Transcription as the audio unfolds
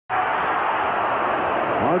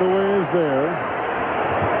Hardaway is there.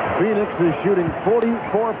 Phoenix is shooting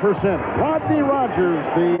 44%. Rodney Rogers,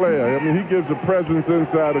 the player. I mean, he gives a presence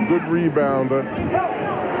inside, a good rebounder.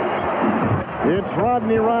 It's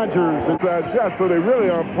Rodney Rogers. Inside shot, so they really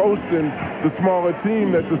aren't posting the smaller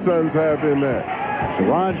team that the Suns have in there. So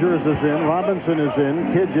Rogers is in. Robinson is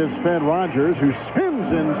in. Kidd just fed Rogers, who spins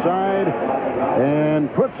inside and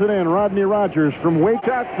puts it in. Rodney Rogers from Wake.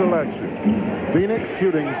 Shot selection. Phoenix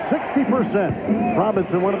shooting 60%.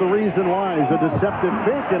 Robinson, one of the reasons why, is a deceptive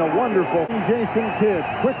fake and a wonderful. Jason Kidd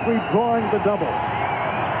quickly drawing the double.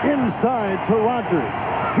 Inside to Rogers.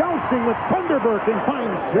 Jousting with Thunderbird and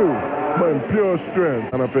finds two. In pure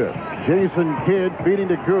strength on a bit. Jason Kidd feeding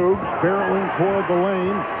to Googs, barreling toward the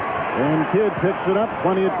lane. And Kidd picks it up.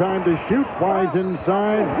 Plenty of time to shoot. Flies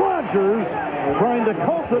inside. Rogers trying to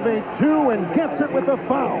cultivate two and gets it with a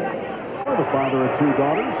foul. The father of two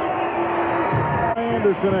daughters.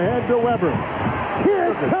 Anderson ahead to Weber.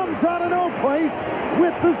 Kidd comes out of no place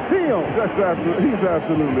with the steal. He's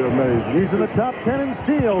absolutely amazing. He's in the top 10 in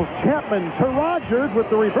steals. Chapman to Rogers with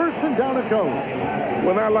the reverse and down it goes.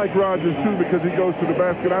 Well, I like Rogers, too, because he goes to the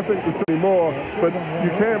basket. I think the same more, but you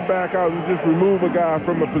can't back out and just remove a guy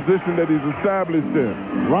from a position that he's established in.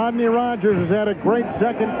 Rodney Rogers has had a great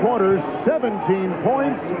second quarter, 17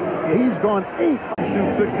 points. He's gone 8.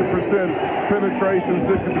 Shoot 60% penetration,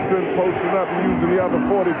 60% posting up, and using the other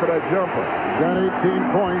 40 for that jumper. Got 18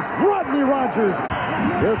 points. Rodney Rogers.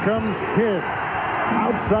 Here comes Kidd.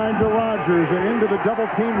 Outside to Rogers and into the double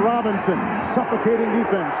team Robinson. Suffocating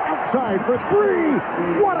defense. Outside for three.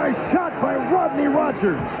 What a shot by Rodney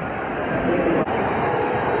Rogers.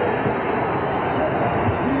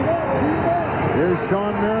 Here's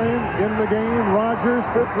Sean Marion in the game. Rogers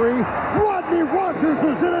for three. Rodney Rogers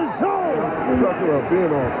is in his zone. Talking about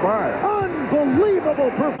being on fire.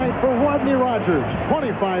 Unbelievable perfect for Rodney Rogers.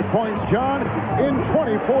 25 points, John, in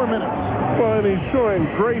 24 minutes. Well, and he's showing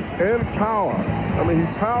grace and power. I mean,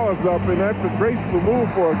 he powers up, and that's a graceful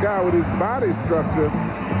move for a guy with his body structure.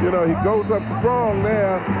 You know, he goes up strong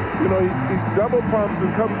there. You know, he double pumps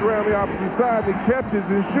and comes around the opposite side, and he catches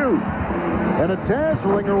and shoots. And a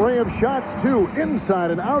dazzling array of shots, too,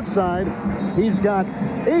 inside and outside. He's got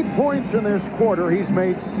 8 points in this quarter. He's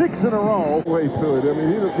made 6 in a row. Way to it. I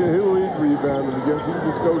mean, he don't care who he's rebounding against. He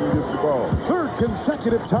just goes and gets the ball. Third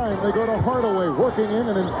consecutive time they go to Hardaway, working in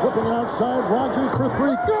and then flipping it outside. Rogers for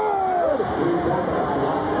three. Good!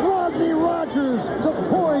 Rodney Rogers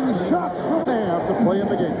deploying shots from half to play in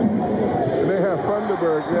the game. And they have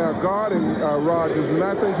Thunderbird now guarding Rogers, and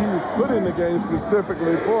I think he was put in the game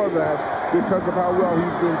specifically for that because of how well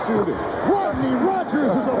he's been shooting. Rodney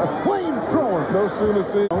Rogers is a flamethrower. No sooner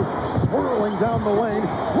seen. Swirling down the lane.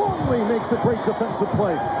 Longley makes a great defensive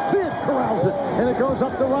play. Kidd corrals it, and it goes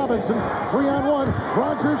up to Robinson. 3-on-1.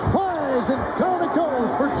 Rogers flies, and down it goes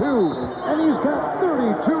for two. And he's got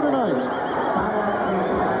 32 tonight.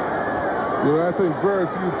 You know, I think very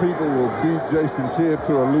few people will beat Jason Kidd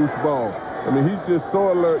to a loose ball. I mean, he's just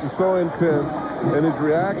so alert and so intense, and his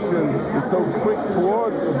reaction is so quick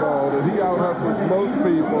towards the ball that he out-hustles most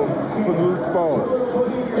people for loose balls.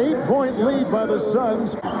 8-point lead by the Suns.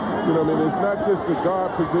 You know, I mean, it's not just the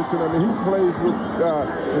guard position. I mean, he plays with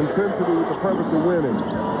intensity with the purpose of winning.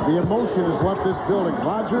 The emotion has left this building.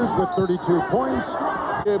 Rogers with 32 points.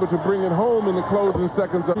 Able to bring it home in the closing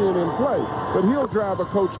seconds of being in play. But he'll drive a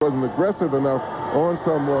coach who wasn't aggressive enough on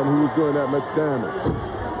someone who was doing that much damage.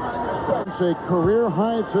 It's a career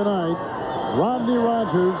high tonight. Rodney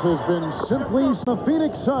Rogers has been simply... The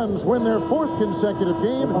Phoenix Suns win their 4th consecutive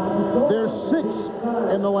game. They're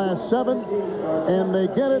 6th in the last 7. And they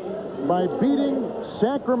get it by beating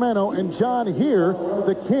Sacramento. And John, here,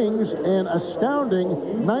 the Kings, an astounding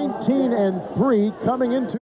 19-3 coming into...